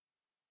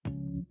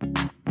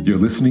You're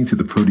listening to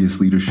the Proteus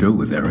Leader Show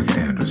with Erika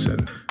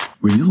Anderson,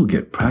 where you'll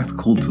get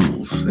practical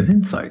tools and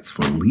insights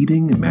for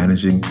leading and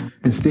managing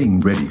and staying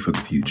ready for the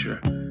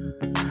future.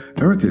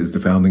 Erika is the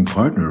founding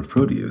partner of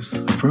Proteus,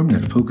 a firm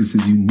that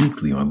focuses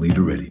uniquely on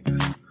leader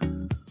readiness.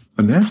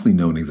 A nationally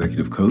known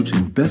executive coach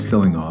and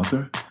best-selling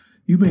author,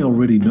 you may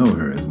already know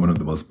her as one of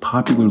the most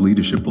popular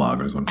leadership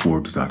bloggers on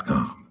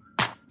Forbes.com.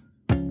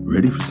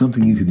 Ready for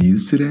something you can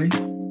use today?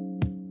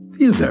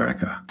 Here's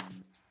Erika.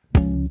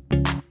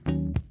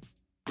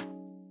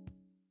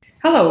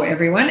 Hello,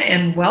 everyone,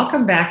 and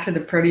welcome back to the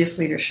Proteus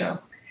Leader Show.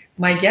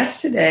 My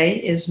guest today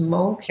is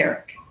Moe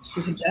Carrick.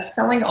 She's a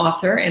best-selling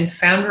author and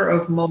founder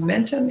of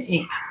Moementum,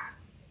 Inc.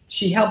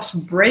 She helps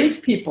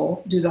brave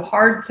people do the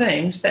hard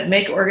things that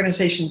make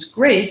organizations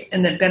great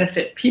and that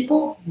benefit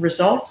people,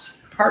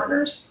 results,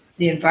 partners,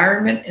 the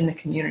environment, and the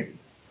community.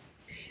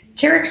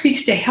 Carrick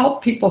seeks to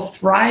help people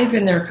thrive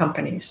in their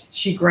companies.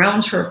 She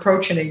grounds her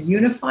approach in a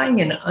unifying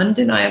and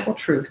undeniable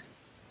truth.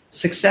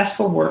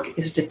 Successful work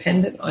is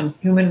dependent on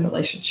human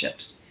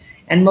relationships.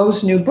 And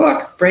Moe's new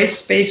book,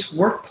 Bravespace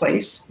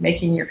Workplace,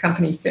 Making Your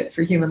Company Fit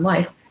for Human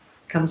Life,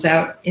 comes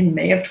out in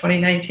May of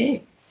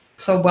 2019.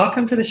 So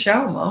welcome to the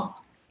show, Moe.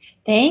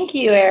 Thank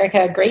you,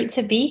 Erika. Great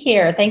to be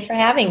here. Thanks for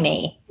having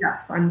me.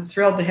 Yes, I'm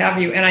thrilled to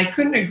have you. And I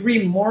couldn't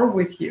agree more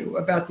with you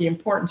about the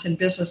importance in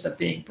business of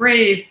being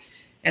brave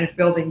and of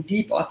building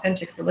deep,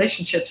 authentic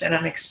relationships. And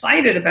I'm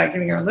excited about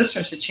giving our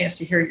listeners a chance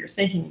to hear your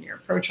thinking and your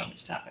approach on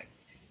this topic.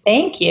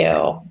 Thank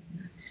you.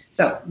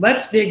 So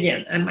let's dig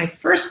in. And my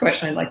first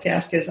question I'd like to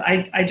ask is,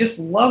 I just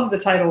love the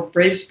title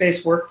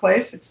Bravespace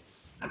Workplace.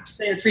 I'm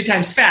saying it 3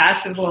 times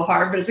fast. It's a little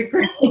hard, but it's a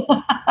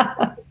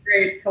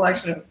great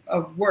collection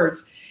of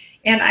words.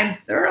 And I'm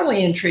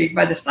thoroughly intrigued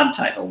by the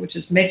subtitle, which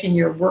is Making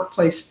Your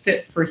Workplace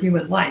Fit for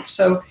Human Life.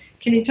 So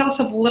can you tell us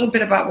a little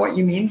bit about what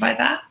you mean by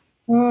that?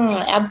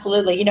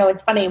 Absolutely. You know,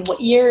 it's funny.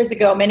 Years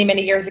ago, many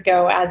years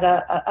ago, as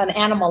an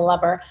animal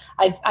lover,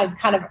 I've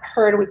kind of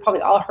heard, we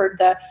probably all heard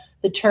the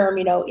term,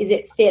 you know, is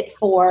it fit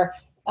for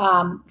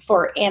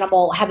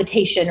animal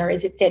habitation, or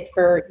is it fit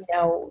for, you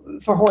know,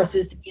 for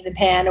horses to be in the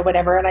pen or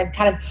whatever? And I've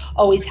kind of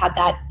always had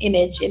that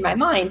image in my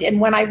mind. And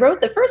when I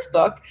wrote the first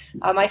book,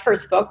 my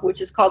first book, which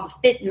is called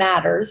Fit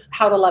Matters,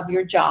 How to Love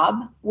Your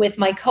Job, with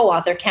my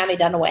co-author, Cammie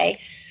Dunaway,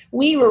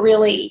 we were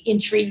really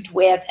intrigued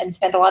with and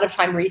spent a lot of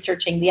time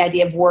researching the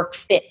idea of work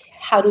fit.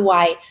 How do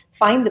I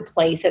find the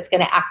place that's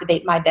going to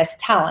activate my best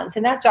talents?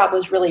 And that job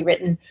was really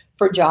written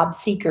for job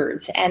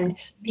seekers and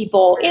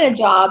people in a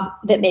job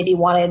that maybe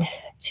wanted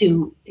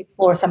to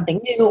explore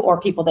something new,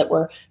 or people that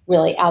were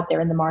really out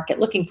there in the market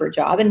looking for a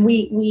job. And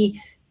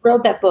we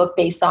wrote that book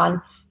based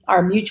on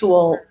our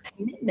mutual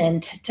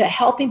commitment to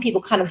helping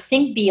people kind of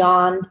think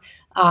beyond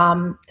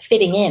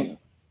fitting in,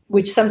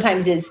 which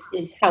sometimes is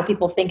how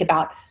people think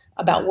about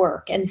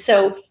work. And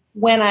so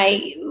when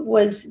I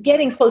was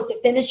getting close to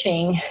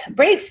finishing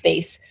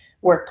Bravespace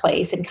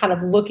Workplace and kind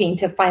of looking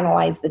to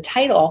finalize the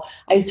title,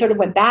 I sort of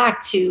went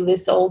back to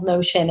this old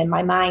notion in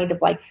my mind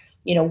of like,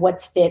 you know,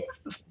 what's fit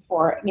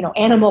for, you know,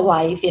 animal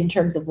life in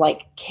terms of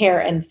like care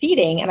and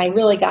feeding. And I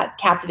really got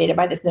captivated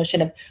by this notion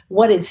of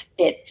what is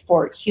fit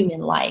for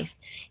human life.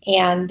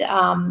 And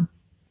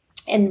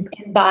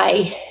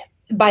by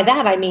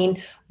that, I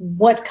mean,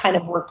 what kind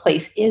of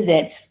workplace is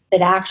it that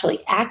actually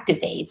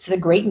activates the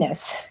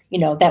greatness, you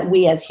know, that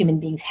we as human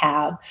beings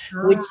have,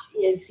 which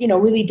is, you know,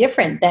 really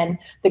different than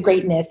the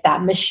greatness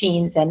that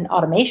machines and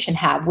automation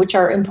have, which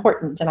are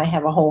important. And I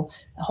have a whole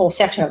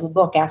section of the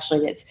book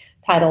actually that's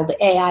titled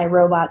AI,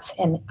 Robots,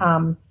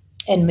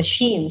 and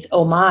Machines,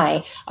 Oh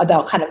My,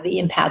 about kind of the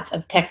impact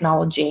of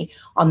technology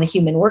on the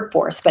human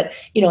workforce. But,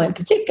 you know, in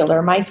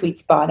particular, my sweet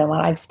spot and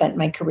what I've spent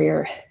my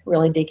career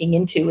really digging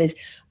into is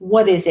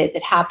what is it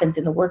that happens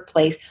in the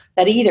workplace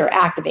that either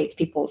activates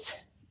people's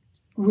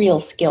real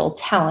skill,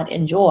 talent,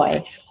 and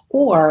joy,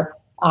 or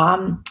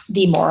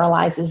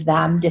demoralizes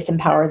them,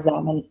 disempowers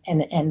them,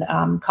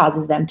 and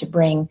causes them to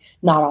bring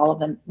not all of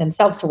them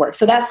themselves to work.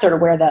 So that's sort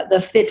of where the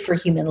fit for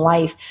human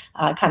life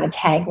kind of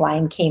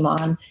tagline came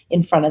on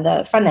in front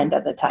end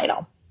of the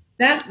title.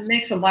 That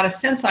makes a lot of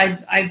sense.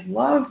 I'd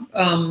love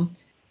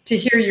to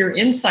hear your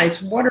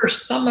insights. What are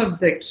some of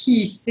the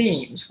key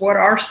themes? What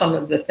are some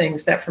of the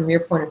things that, from your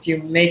point of view,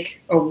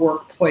 make a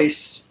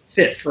workplace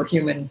fit for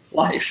human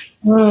life?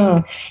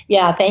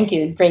 Yeah, thank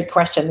you. It's a great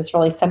question. It's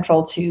really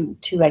central to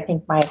I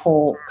think my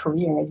whole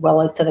career, as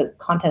well as to the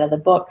content of the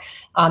book.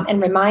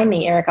 And remind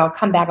me, Eric, I'll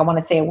come back. I want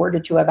to say a word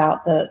or two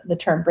about the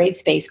term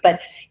Bravespace.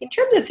 But in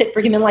terms of fit for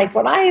human life,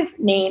 what I've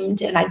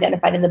named and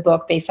identified in the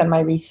book based on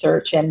my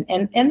research and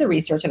the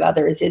research of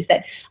others is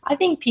that I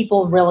think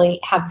people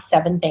really have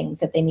 7 things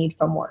that they need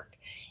from work.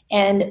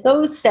 And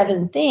those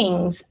 7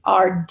 things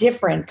are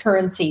different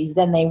currencies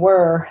than they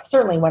were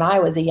certainly when I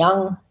was a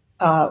young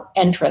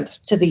entrant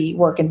to the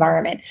work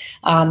environment,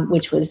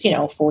 which was,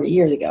 40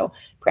 years ago,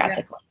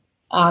 practically.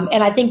 Yeah.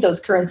 And I think those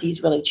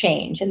currencies really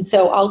change. And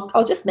so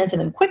I'll just mention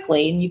them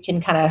quickly, and you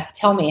can kind of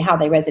tell me how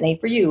they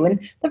resonate for you. And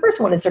the first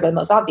one is sort of the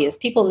most obvious.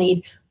 People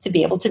need to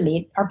be able to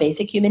meet our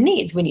basic human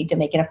needs. We need to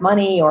make enough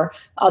money or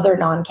other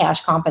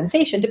non-cash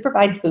compensation to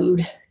provide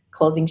food,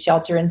 clothing,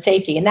 shelter, and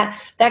safety. And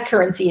that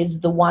currency is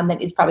the one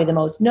that is probably the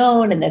most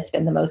known and that's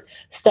been the most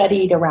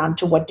studied around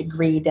to what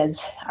degree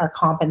does our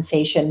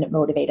compensation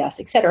motivate us,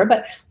 et cetera.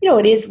 But,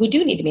 we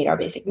do need to meet our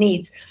basic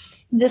needs.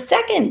 The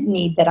second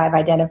need that I've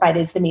identified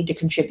is the need to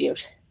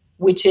contribute,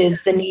 which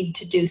is the need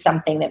to do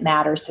something that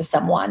matters to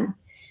someone,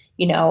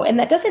 and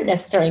that doesn't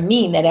necessarily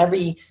mean that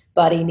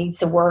everybody needs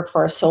to work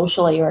for a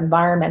socially or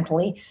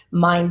environmentally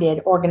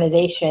minded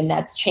organization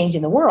that's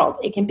changing the world.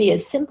 It can be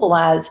as simple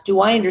as,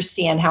 do I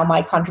understand how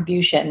my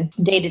contribution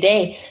day to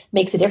day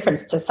makes a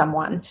difference to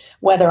someone,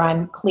 whether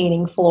I'm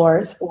cleaning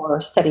floors or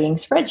studying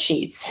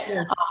spreadsheets?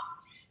 Yes.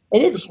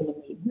 It is a human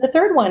need. The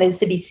third one is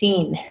to be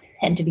seen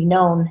and to be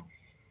known,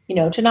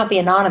 to not be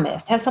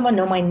anonymous, have someone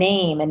know my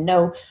name and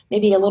know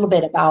maybe a little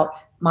bit about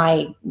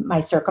my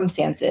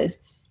circumstances.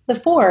 The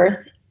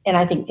fourth, and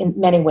I think in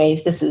many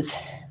ways this is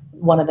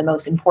one of the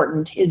most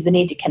important, is the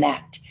need to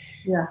connect.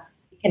 Yeah.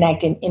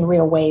 Connect in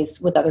real ways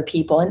with other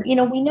people. And,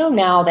 we know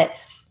now that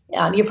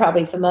you're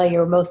probably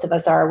familiar, most of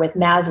us are, with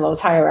Maslow's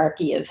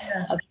hierarchy of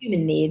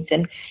human needs.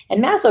 And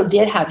Maslow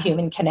did have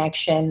human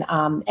connection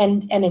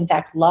and in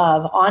fact,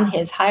 love on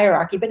his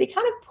hierarchy, but he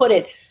kind of put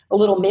it a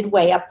little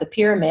midway up the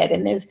pyramid.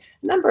 And there's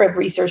a number of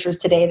researchers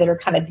today that are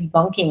kind of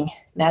debunking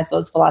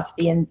Maslow's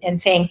philosophy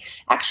and saying,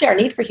 actually, our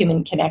need for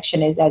human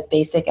connection is as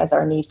basic as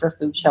our need for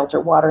food, shelter,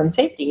 water, and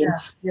safety. And,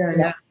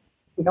 if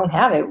we don't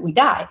have it, we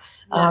die.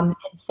 Yeah. And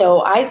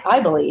so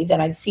I believe,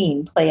 and I've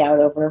seen play out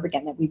over and over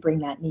again, that we bring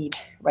that need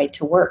right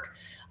to work,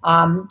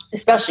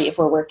 especially if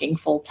we're working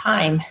full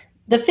time.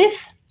 The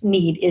fifth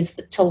need is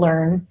to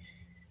learn,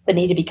 the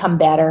need to become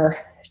better,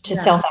 to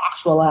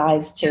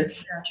self-actualize, to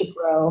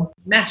grow.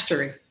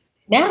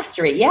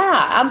 Mastery,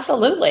 yeah,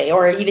 absolutely.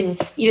 Or even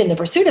the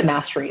pursuit of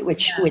mastery,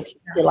 which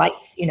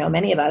delights,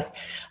 many of us.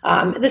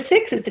 The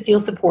sixth is to feel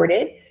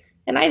supported.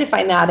 And I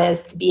define that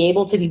as to be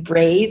able to be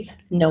brave,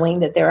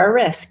 knowing that there are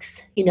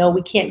risks.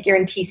 We can't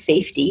guarantee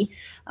safety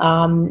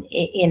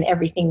in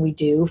everything we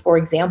do. For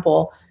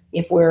example,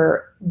 if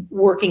we're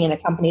working in a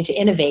company to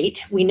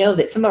innovate, we know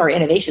that some of our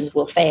innovations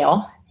will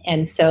fail.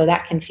 And so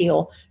that can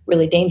feel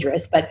really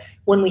dangerous. But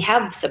when we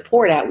have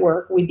support at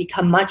work, we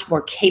become much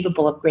more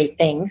capable of great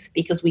things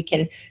because we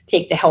can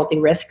take the healthy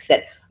risks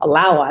that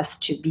allow us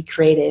to be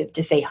creative,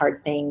 to say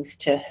hard things,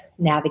 to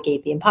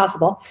navigate the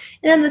impossible.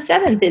 And then the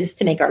seventh is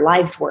to make our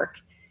lives work.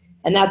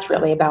 And that's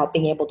really about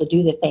being able to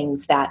do the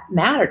things that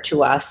matter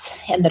to us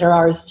and that are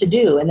ours to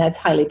do. And that's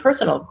highly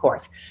personal, of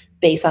course,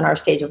 based on our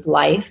stage of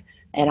life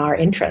and our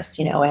interests.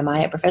 Am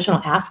I a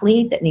professional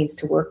athlete that needs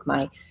to work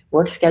my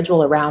work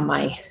schedule around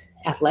my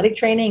athletic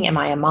training? Am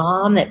I a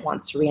mom that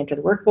wants to re-enter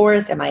the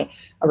workforce? Am I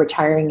a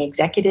retiring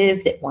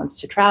executive that wants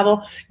to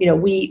travel?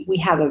 We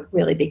have a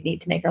really big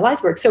need to make our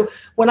lives work. So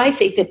when I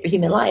say fit for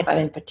human life, I'm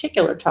in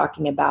particular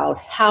talking about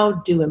how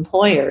do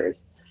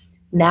employers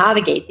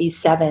navigate these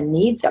 7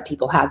 needs that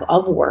people have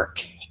of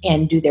work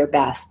and do their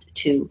best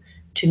to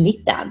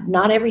meet them.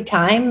 Not every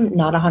time,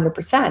 not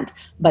 100%,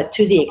 but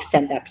to the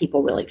extent that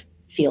people really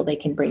feel they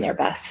can bring their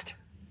best.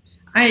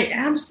 I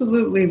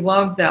absolutely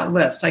love that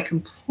list. I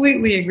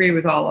completely agree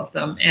with all of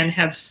them and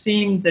have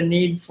seen the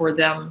need for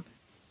them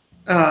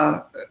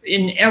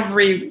in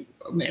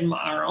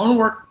our own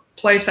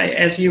workplace.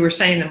 As you were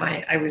saying them,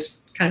 I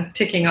was kind of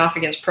ticking off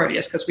against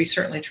Proteus because we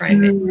certainly try and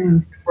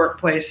make a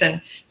workplace.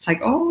 And it's like,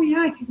 oh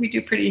yeah, I think we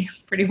do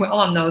pretty well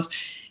on those.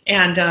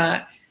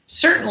 And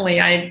certainly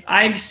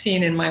I've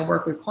seen in my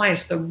work with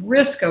clients the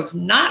risk of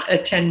not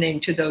attending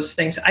to those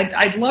things.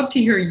 I'd love to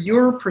hear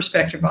your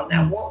perspective on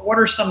that. What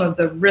are some of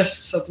the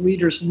risks of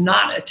leaders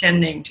not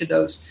attending to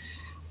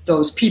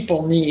those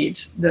people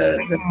needs,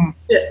 the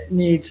fit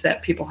needs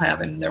that people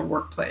have in their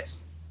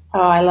workplace? Oh,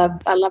 I love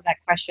that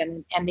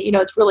question. And,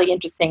 it's really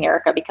interesting,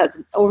 Erika, because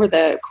over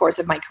the course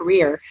of my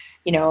career,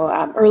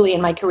 early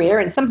in my career,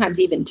 and sometimes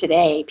even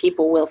today,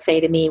 people will say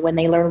to me when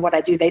they learn what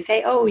I do, they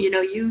say, oh,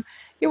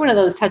 you're one of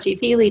those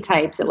touchy-feely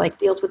types that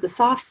deals with the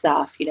soft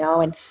stuff,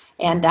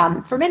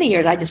 and for many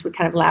years I just would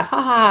kind of laugh,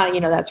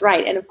 that's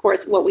right. And of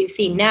course, what we've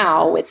seen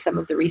now with some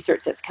of the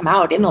research that's come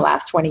out in the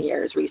last 20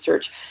 years,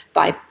 research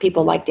by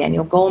people like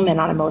Daniel Goleman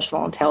on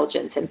emotional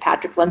intelligence and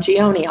Patrick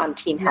Lencioni on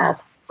team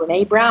health,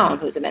 Brene Brown,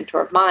 who's a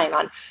mentor of mine,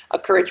 on a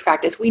courage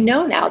practice. We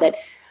know now that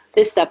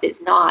this stuff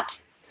is not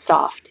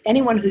soft.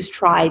 Anyone who's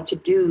tried to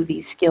do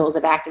these skills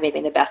of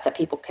activating the best that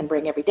people can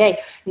bring every day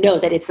know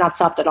that it's not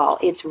soft at all.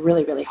 It's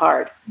really, really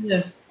hard.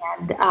 Yes.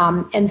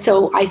 And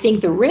so I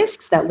think the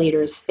risks that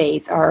leaders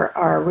face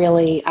are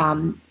really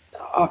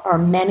are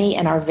many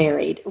and are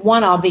varied.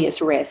 One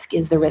obvious risk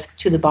is the risk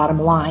to the bottom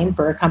line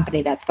for a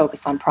company that's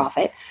focused on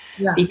profit,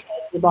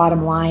 because the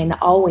bottom line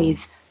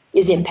always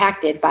is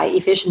impacted by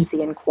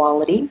efficiency and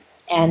quality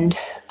and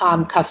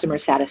customer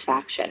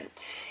satisfaction.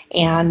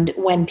 And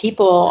when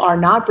people are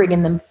not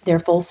bringing their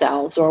full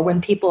selves, or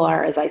when people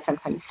are, as I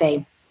sometimes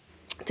say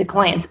to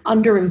clients,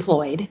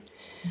 underemployed,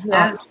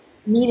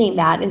 meaning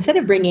that instead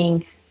of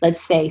bringing, let's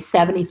say,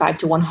 75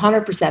 to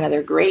 100% of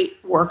their great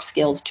work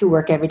skills to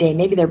work every day,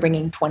 maybe they're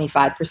bringing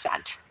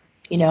 25%.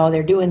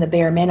 they're doing the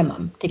bare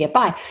minimum to get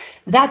by.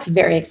 That's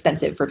very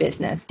expensive for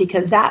business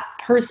because that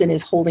person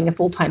is holding a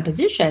full-time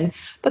position,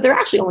 but they're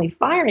actually only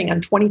firing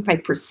on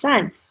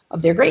 25%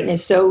 of their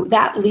greatness. So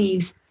that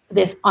leaves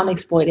this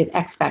unexploited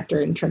X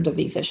factor in terms of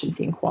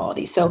efficiency and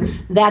quality. So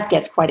that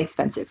gets quite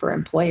expensive for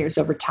employers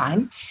over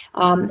time.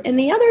 And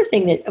the other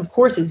thing that, of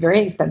course, is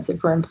very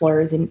expensive for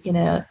employers in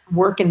a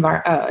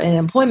an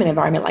employment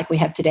environment like we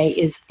have today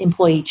is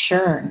employee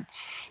churn.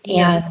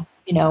 And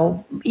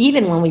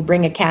even when we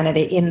bring a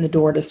candidate in the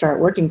door to start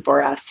working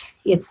for us,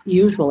 it's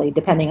usually,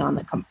 depending on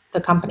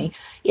the company,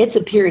 it's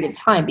a period of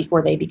time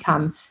before they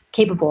become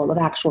capable of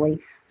actually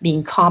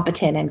being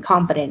competent and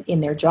confident in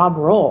their job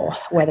role,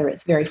 whether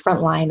it's very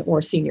frontline or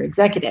senior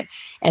executive.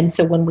 And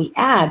so when we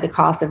add the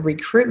cost of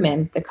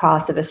recruitment, the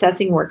cost of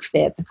assessing work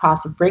fit, the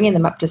cost of bringing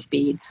them up to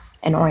speed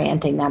and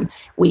orienting them,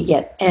 we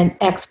get an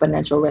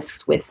exponential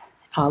risks with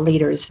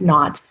leaders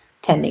not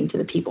tending to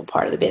the people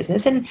part of the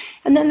business. And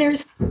then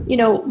there's,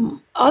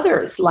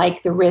 others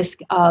like the risk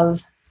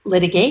of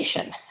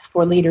litigation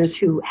for leaders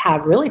who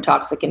have really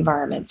toxic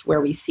environments where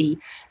we see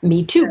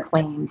Me Too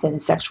claims and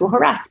sexual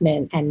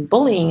harassment and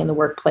bullying in the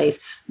workplace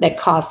that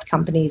cost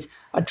companies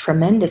a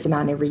tremendous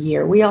amount every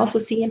year. We also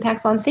see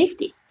impacts on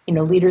safety.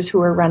 Leaders who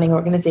are running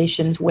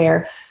organizations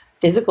where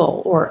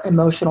physical or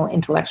emotional,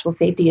 intellectual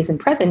safety isn't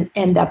present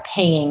end up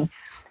paying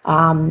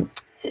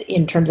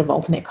in terms of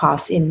ultimate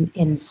costs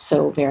in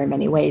so very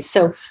many ways.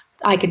 So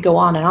I could go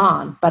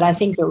on, but I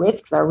think the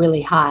risks are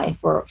really high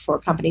for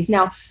companies.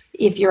 Now,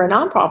 if you're a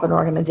nonprofit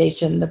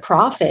organization, the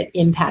profit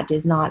impact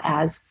is not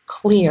as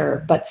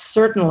clear, but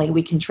certainly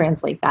we can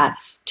translate that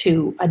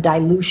to a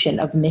dilution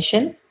of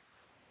mission.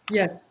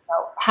 Yes. So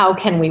how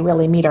can we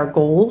really meet our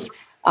goals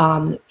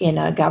in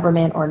a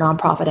government or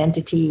nonprofit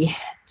entity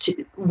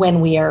when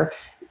we are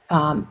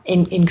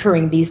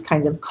incurring these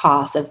kinds of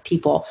costs of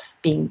people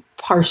being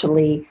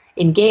partially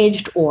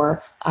engaged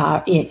or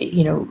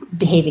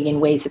behaving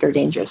in ways that are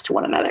dangerous to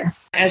one another.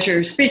 As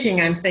you're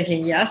speaking, I'm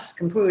thinking, yes,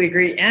 completely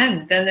agree.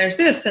 And then there's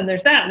this, and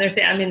there's that, and there's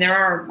the. I mean, there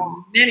are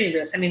many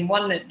risks. I mean,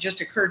 one that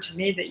just occurred to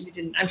me that you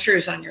didn't, I'm sure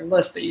is on your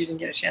list, but you didn't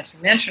get a chance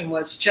to mention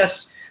was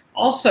just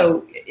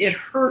also it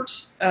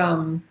hurts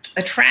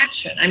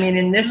attraction. I mean,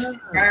 in this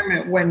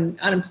environment when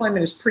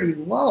unemployment is pretty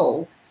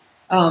low,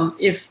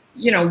 if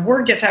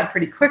word gets out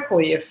pretty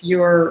quickly if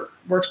your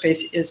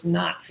workspace is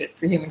not fit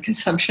for human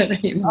consumption.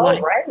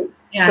 Right.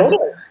 And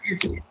totally.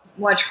 It's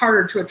much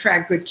harder to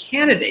attract good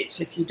candidates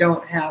if you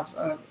don't have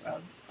a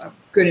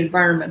good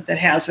environment that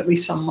has at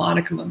least some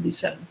modicum of these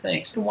 7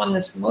 things. The one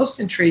that's the most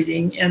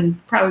intriguing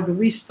and probably the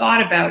least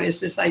thought about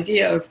is this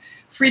idea of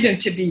freedom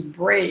to be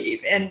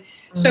brave. And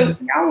so we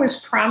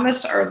always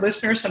promise our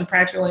listeners some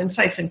practical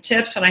insights and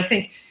tips. And I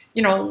think,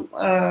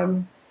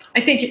 I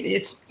think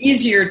it's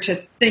easier to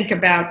think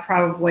about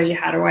probably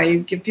how do I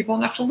give people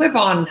enough to live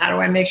on? How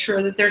do I make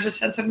sure that there's a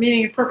sense of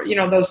meaning and purpose?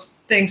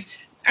 Those things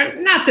are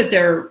not that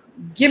they're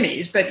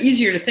gimmies, but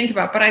easier to think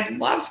about. But I'd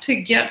love to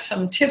get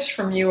some tips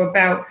from you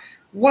about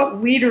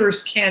what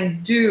leaders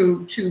can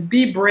do to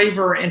be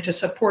braver and to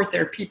support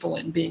their people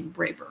in being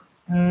braver.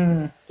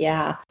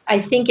 Yeah.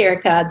 I think,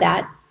 Erika,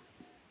 that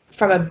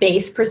from a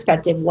base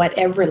perspective, what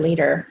every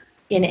leader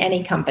in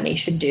any company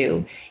should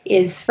do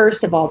is,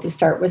 first of all, to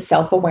start with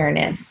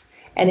self-awareness,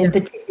 and in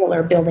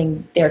particular,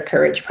 building their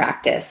courage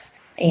practice.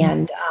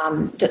 And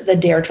the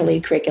Dare to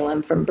Lead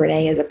curriculum from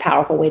Brene is a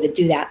powerful way to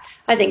do that.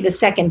 I think the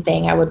second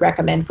thing I would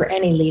recommend for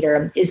any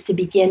leader is to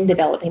begin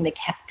developing the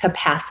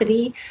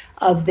capacity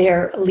of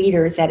their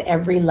leaders at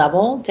every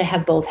level to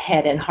have both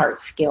head and heart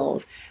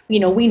skills. We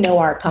know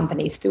our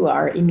companies through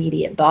our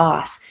immediate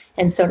boss.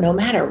 And so no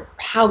matter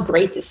how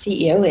great the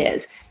CEO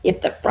is,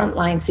 if the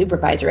frontline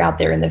supervisor out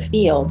there in the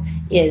field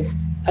is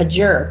a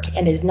jerk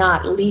and is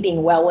not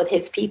leading well with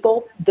his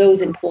people, those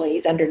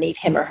employees underneath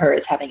him or her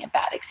is having a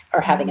bad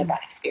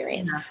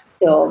experience. Yeah.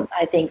 So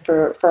I think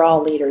for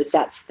all leaders,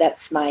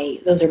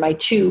 those are my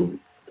 2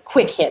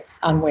 quick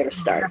hits on where to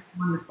start. That's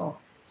wonderful.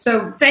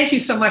 So thank you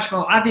so much,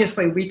 Mo.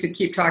 Obviously, we could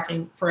keep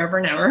talking forever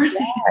and ever.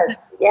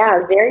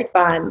 Yes, very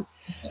fun.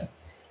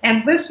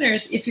 And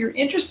listeners, if you're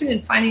interested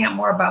in finding out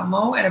more about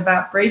Mo and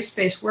about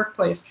Bravespace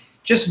Workplace,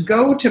 just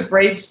go to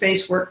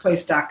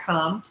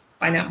bravespaceworkplace.com,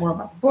 find out more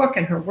about the book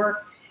and her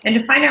work, and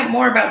to find out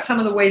more about some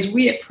of the ways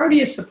we at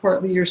Proteus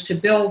support leaders to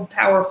build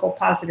powerful,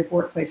 positive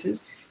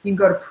workplaces, you can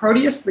go to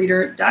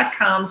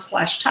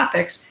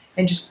proteusleader.com/topics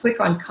and just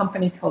click on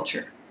company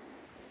culture.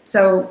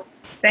 So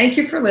thank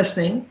you for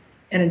listening.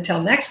 And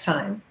until next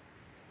time,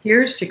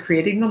 here's to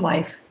creating the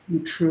life you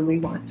truly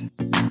want.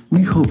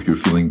 We hope you're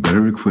feeling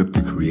better equipped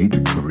to create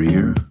the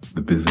career,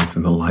 the business,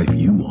 and the life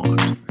you want.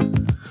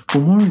 For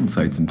more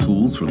insights and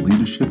tools for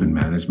leadership and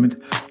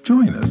management,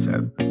 join us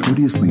at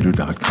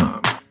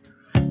proteusleader.com.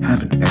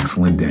 Have an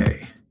excellent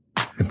day,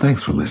 and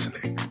thanks for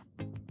listening.